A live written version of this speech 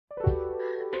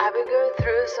I've been going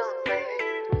through some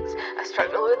things. I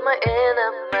struggle with my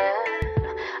inner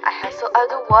man. I hustle, I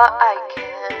do what I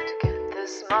can to get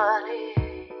this money.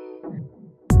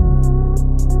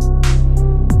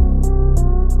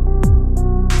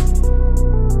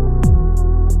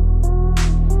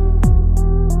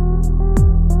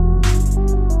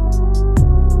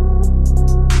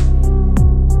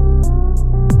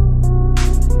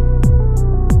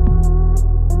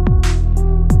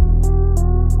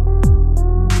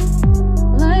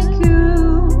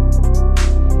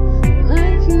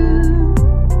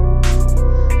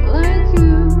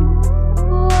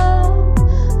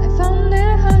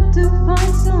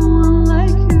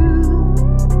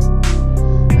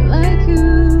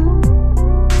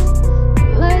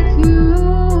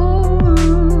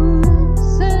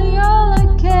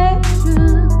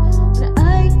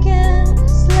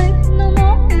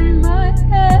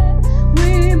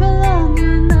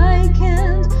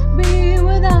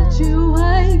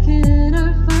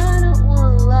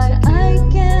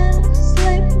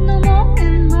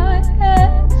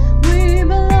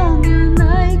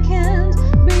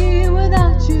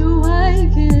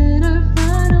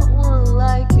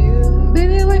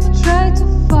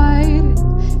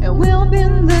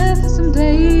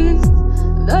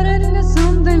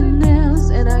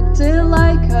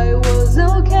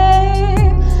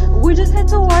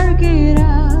 To work it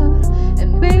out,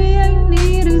 and baby I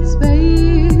needed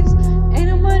space. Ain't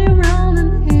nobody around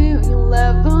in here, you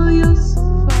level, you're so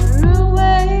far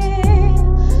away.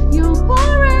 You're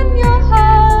pouring your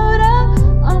heart out,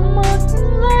 I'm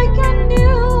acting like I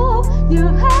knew. You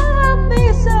had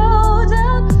me so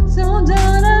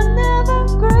down I never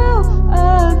grew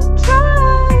up.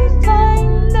 Try to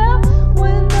find out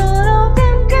when none of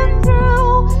them get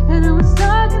through, and I was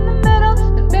stuck in the middle,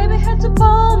 and baby had to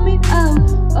pull me out.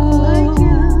 Like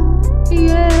you,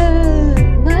 yeah,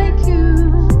 like you,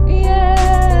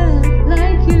 yeah,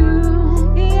 like you,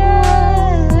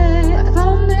 yeah. I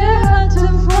found it hard to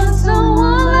find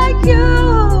someone like you,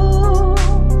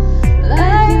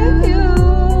 like you,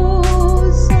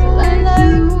 so like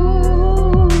you.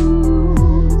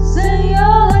 Send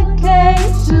your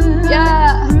location.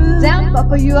 Yeah, damn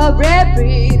papa, you are rare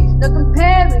breed, no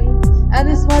comparing, and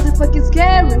it's motherfucking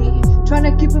scary.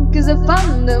 Tryna keep him cause I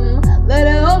found him. Let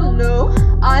it all know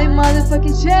I'm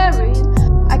motherfucking sharing.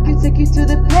 I can take you to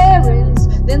the parents,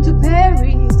 then to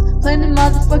Paris, plan the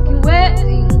motherfucking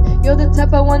wedding. You're the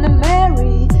type I wanna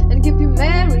marry and keep you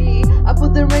married. I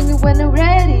put the ring in when I'm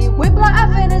ready. We play a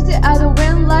fantasy out of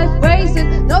when life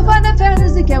racing. No fun and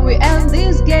fantasy, can we end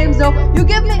these games though? You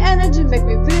give me energy, make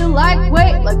me feel like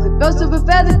weight, like the ghost of a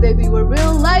feather, baby. We're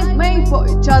real life made for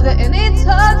each other, and it's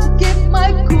hard to keep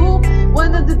my cool.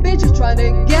 One of the bitches trying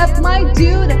to get my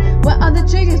dude, one other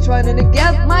chick is trying to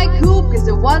get my coupe, cause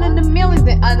they're one in a million,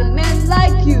 they